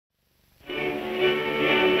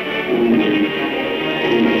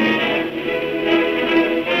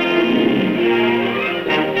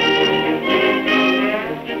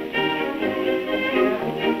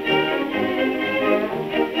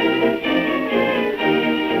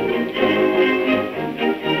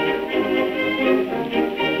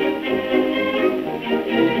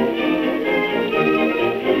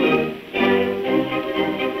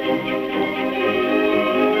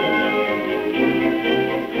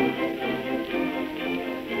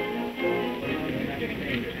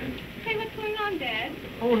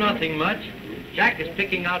Oh, nothing much. Jack is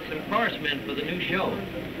picking out some chorus men for the new show.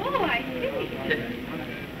 Oh, I see.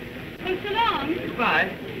 Well, so long. Goodbye.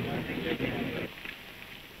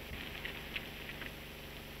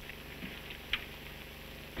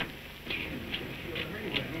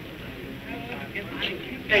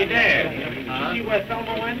 Hey there. You see where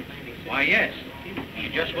Thelma went? Why, yes. She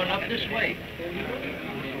just went up this way.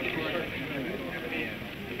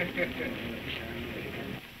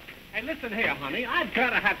 Hey, listen here, honey. I've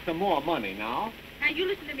got to have some more money now. Now, you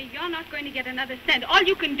listen to me. You're not going to get another cent. All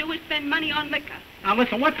you can do is spend money on liquor. Now,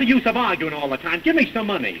 listen, what's the use of arguing all the time? Give me some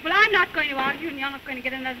money. Well, I'm not going to argue, and you're not going to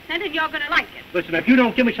get another cent, and you're going to like it. Listen, if you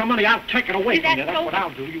don't give me some money, I'll take it away Is from that you. That's so? what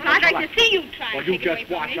I'll do. You Well, I'd like to see you try. Well, you just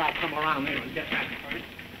watch. I'll come around there and get that first.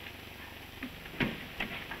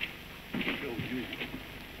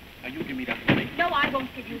 Now, you give me that money. No, I won't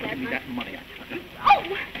give you that Give me money. that money.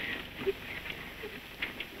 Oh!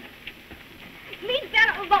 Leave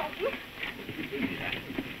that alone.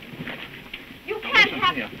 You can't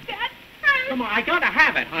have here. that. Come on, I gotta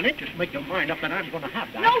have it, honey. Just make your mind up that I'm gonna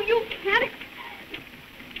have that. No, you can't.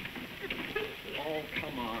 Oh,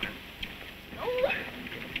 come on. No.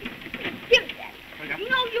 Give that.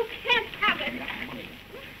 No, you can't have it.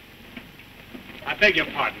 I beg your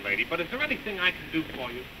pardon, lady, but is there anything I can do for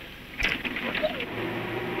you?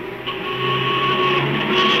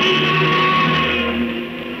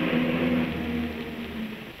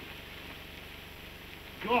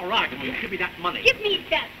 You're right. Will you give me that money? Give me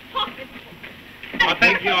that pocket. I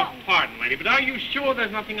beg your pardon, lady, but are you sure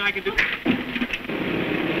there's nothing I can do?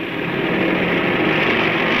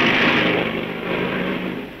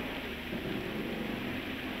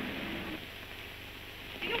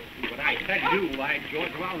 But I said you, why,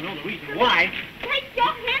 George, well, I don't know the reason why. Take your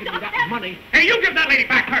hand off that money. Hey, you give that lady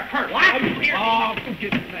back her purse. What? Oh,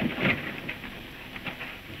 give it back.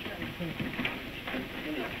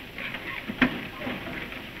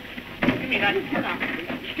 Give me that.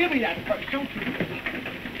 Give me that purse, don't you?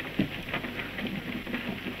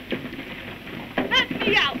 Let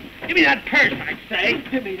me out. Give me that purse, I say.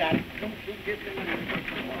 Give me that. Don't you give me that purse.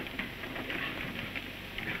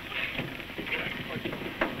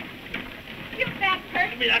 Give that purse.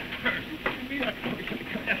 Give me that purse. Give me that purse.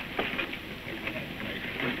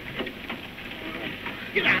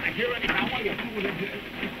 Get out of here anyhow. What are you doing in here?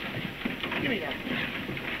 Give me that purse.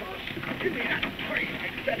 Give me that purse, I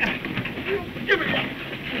said. Give me that.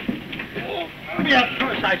 Give me that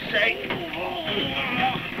purse, I say.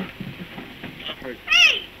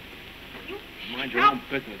 Hey! Mind your own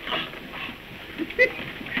business.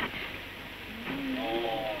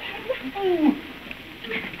 Oh.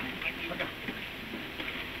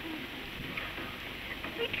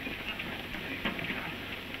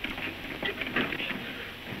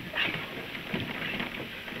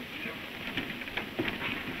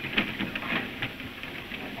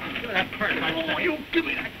 That purse, I said. Oh, you give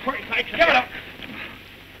me that purse, I said. Give it up.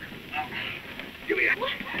 Give me that.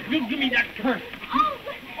 You give me that purse.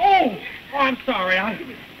 Oh, I'm sorry.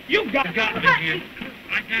 You got me here.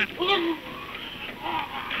 I got it.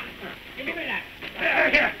 Give me that.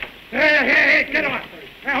 Hey, get on.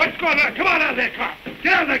 Hey, what's going on? Come on out of that car.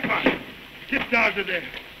 Get out of that car. Get down to there.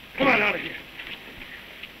 Come on out of here.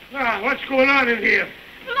 Ah, what's going on in here?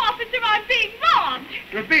 Well, officer, I'm being robbed.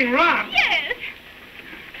 You're being robbed? Yes.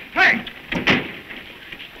 Hey!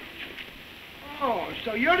 Oh,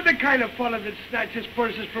 so you're the kind of fella that snatches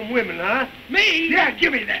purses from women, huh? Me? Yeah,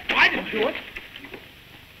 give me that. I didn't do it.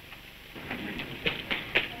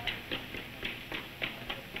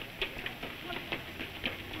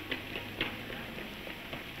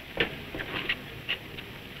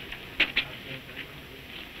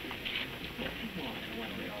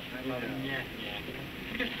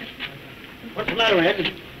 What's the matter,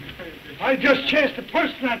 Ed? I just chased a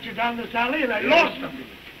purse snatcher down this alley and I lost him.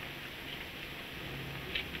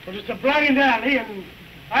 But it's a blind alley and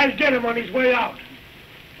I'll get him on his way out.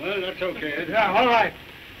 Well, that's okay, Ed. Yeah, all right.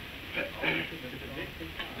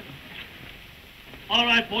 All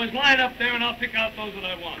right, boys, line up there and I'll pick out those that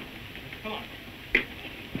I want. Come on.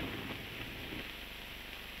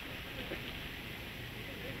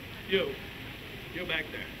 You back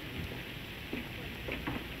there.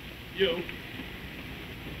 You.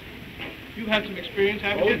 You've had some experience,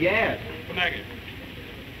 haven't you? Oh, yes. Come back here.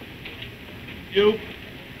 You.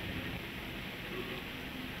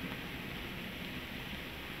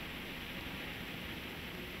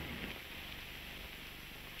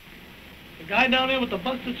 The guy down there with the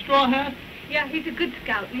busted straw hat? Yeah, he's a good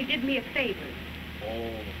scout, and he did me a favor.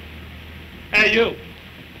 Oh. Hey, you.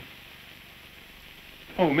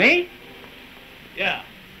 Oh, me? Yeah.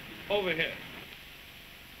 Over here.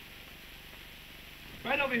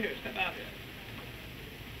 Right over here. Step out here.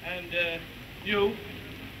 And, you.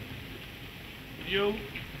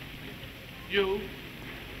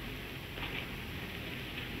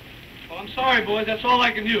 Well, I'm sorry, boys. That's all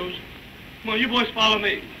I can use. Come on, you boys follow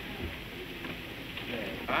me.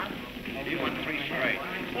 Huh? You want 3 straight.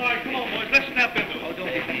 All right, come on, boys. Let's snap into it. Oh, don't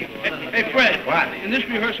be evil. Hey, Fred. What? In this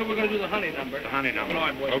rehearsal, we're going to do the honey number. The honey number. All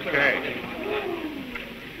right, boys. Okay.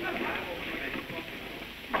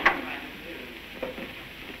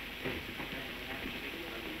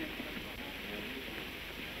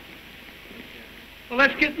 Well,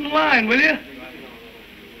 let's get in line, will you?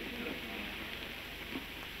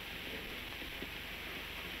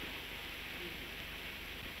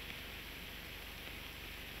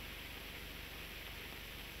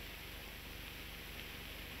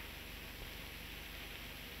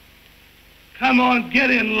 Come on, get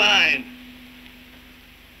in line.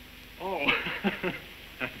 Oh. I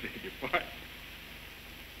beg your pardon.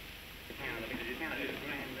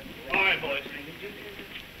 All right, boys.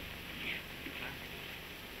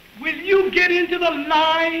 Will you get into the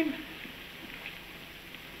line?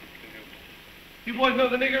 You boys know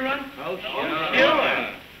the nigger run? Oh, Sure.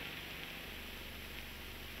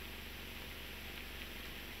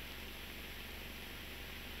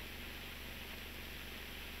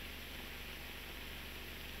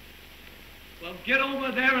 Well, get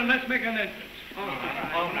over there and let's make an entrance. All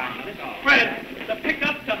right. Fred, the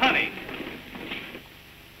pickup to honey.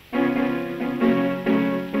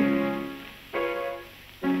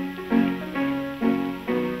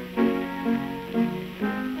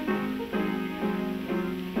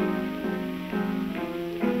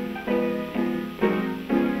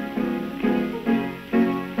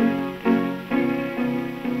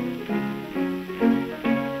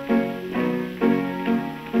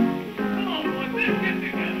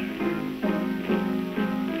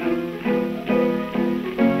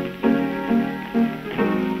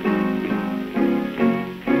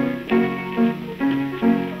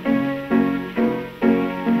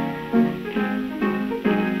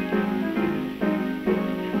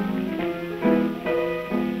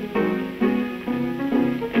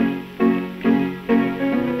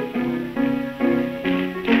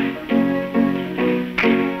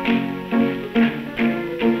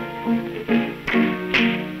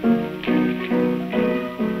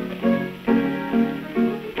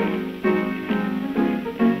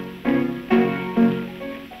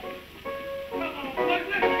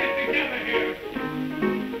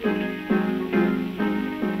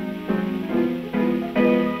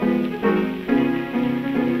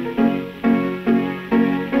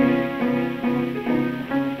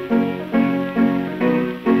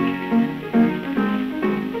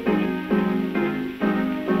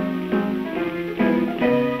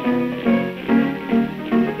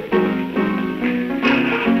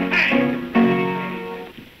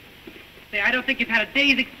 I don't think you've had a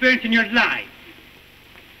day's experience in your life.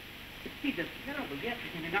 He's a terrible yes,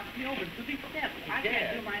 and he knocked me over 2 big steps. I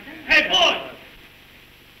can't do my thing. Hey, boys!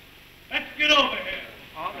 Let's get over here.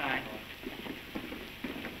 All right.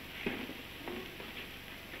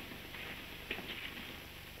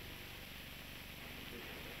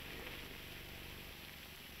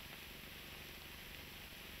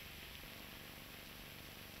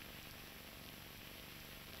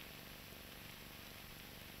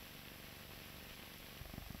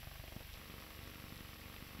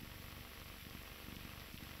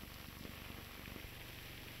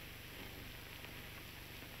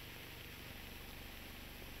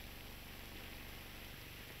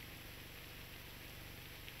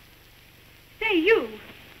 Say, you.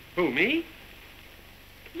 Who, me?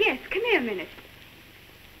 Yes, come here a minute.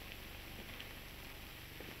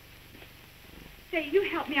 Say, you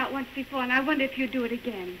helped me out once before, and I wonder if you'd do it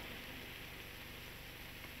again.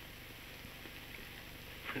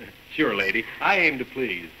 Sure, lady. I aim to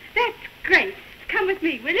please. That's great. Come with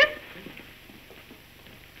me, will you?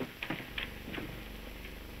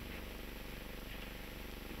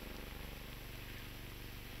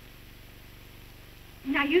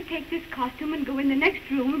 Now, you take this costume and go in the next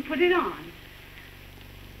room and put it on.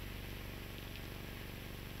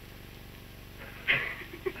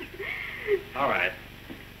 All right.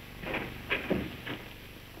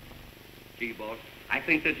 Gee, boss, I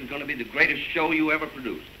think this is going to be the greatest show you ever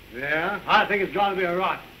produced. Yeah? I think it's going to be a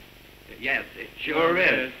rock. Yes, it sure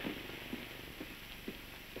is.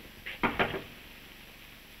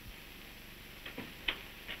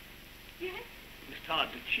 Yes? Miss Todd,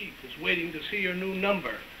 the chief is waiting to see your new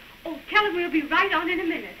number. Oh, tell him we'll be right on in a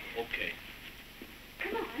minute. Okay.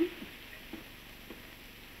 Come on.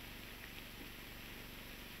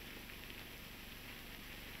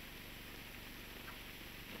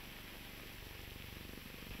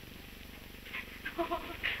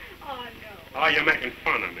 Oh, you're making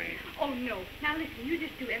fun of me. Oh, no. Now, listen, you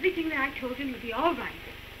just do everything that I told you and you'll be all right.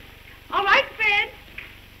 All right, Fred?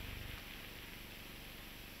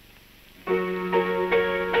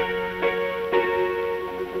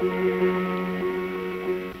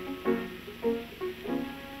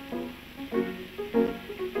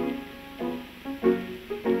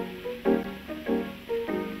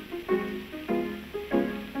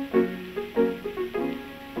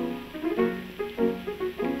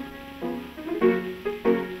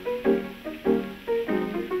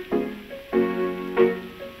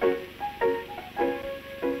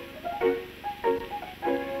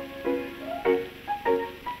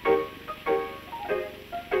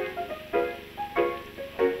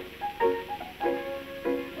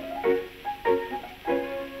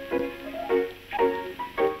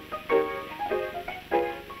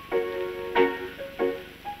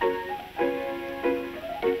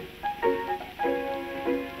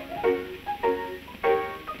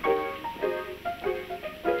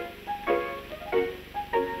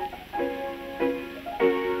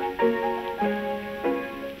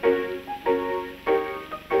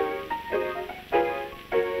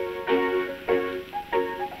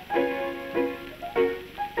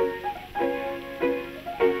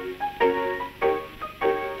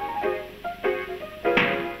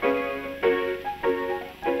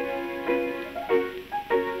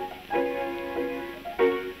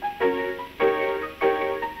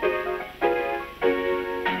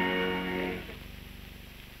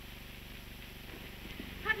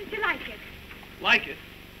 Like it?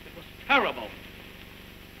 It was terrible.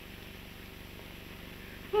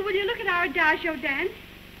 Well, will you look at our adagio dance?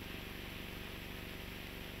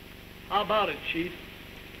 How about it, Chief?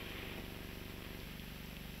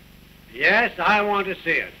 Yes, I want to see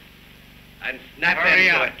it. And snap Hurry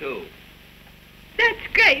into up. it, too.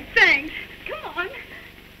 That's great, thanks. Come on.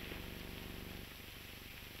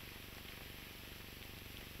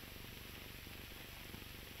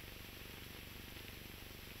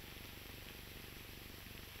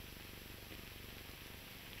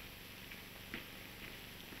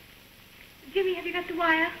 Jimmy, have you got the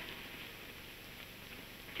wire?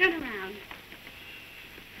 Turn around.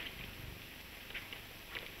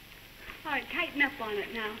 All right, tighten up on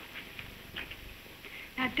it now.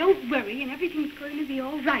 Now, don't worry, and everything's going to be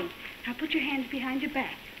all right. Now, put your hands behind your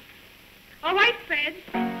back. All right, Fred.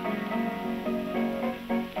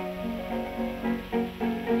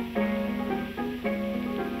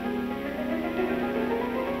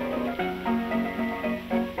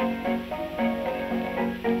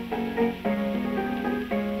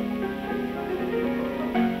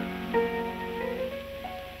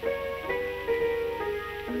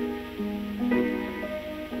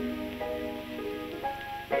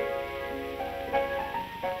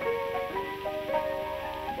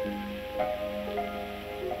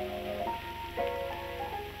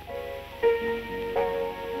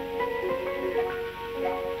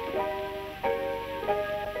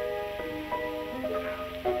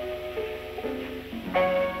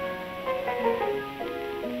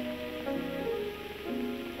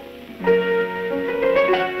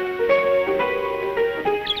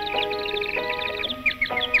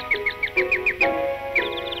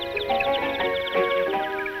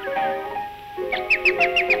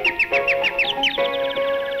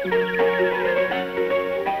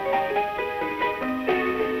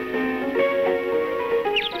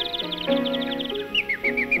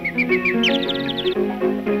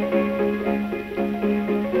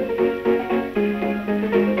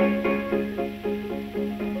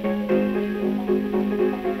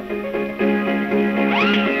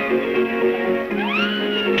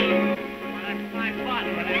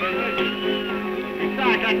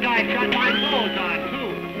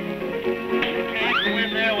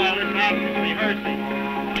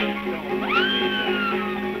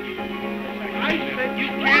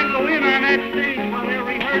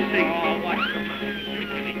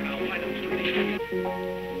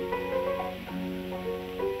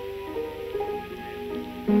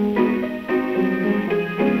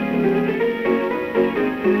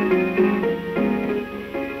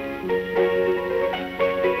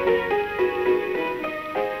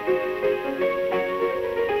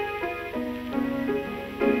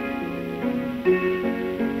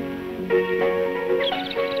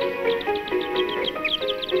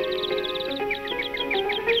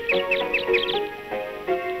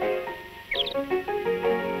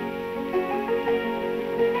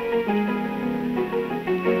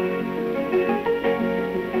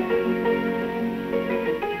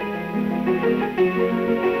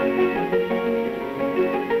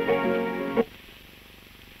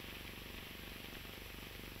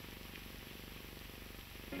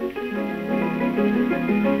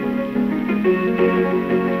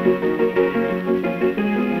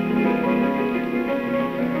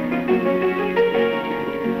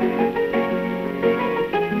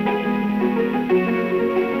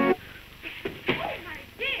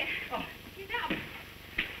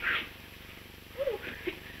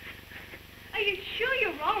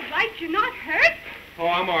 right? You're not hurt? Oh,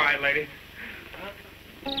 I'm all right, lady.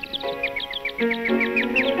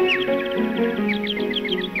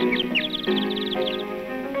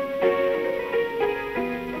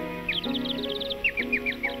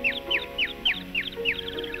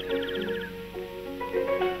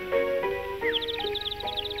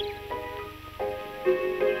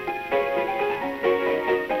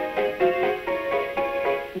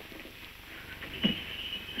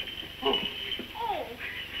 Oh,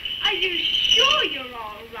 are you sure you're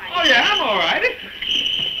all right? Oh, yeah, I'm all right.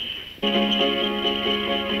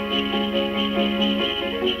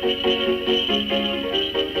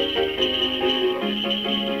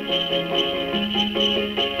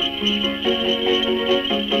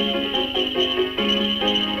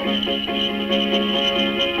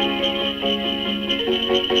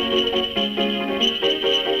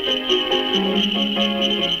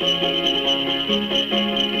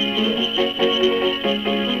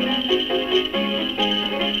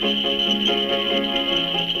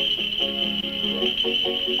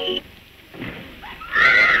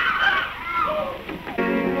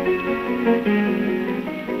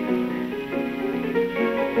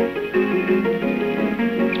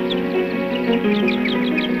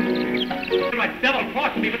 My devil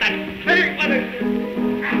crossed me with that thing.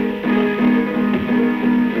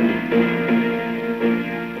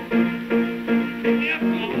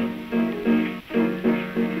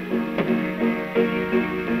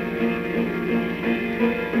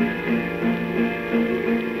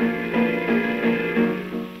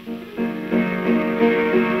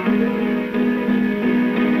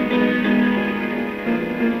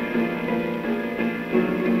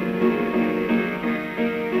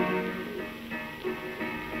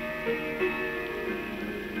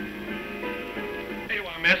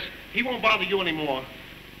 Miss, he won't bother you anymore.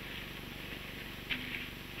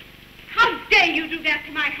 How dare you do that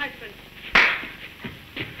to my husband?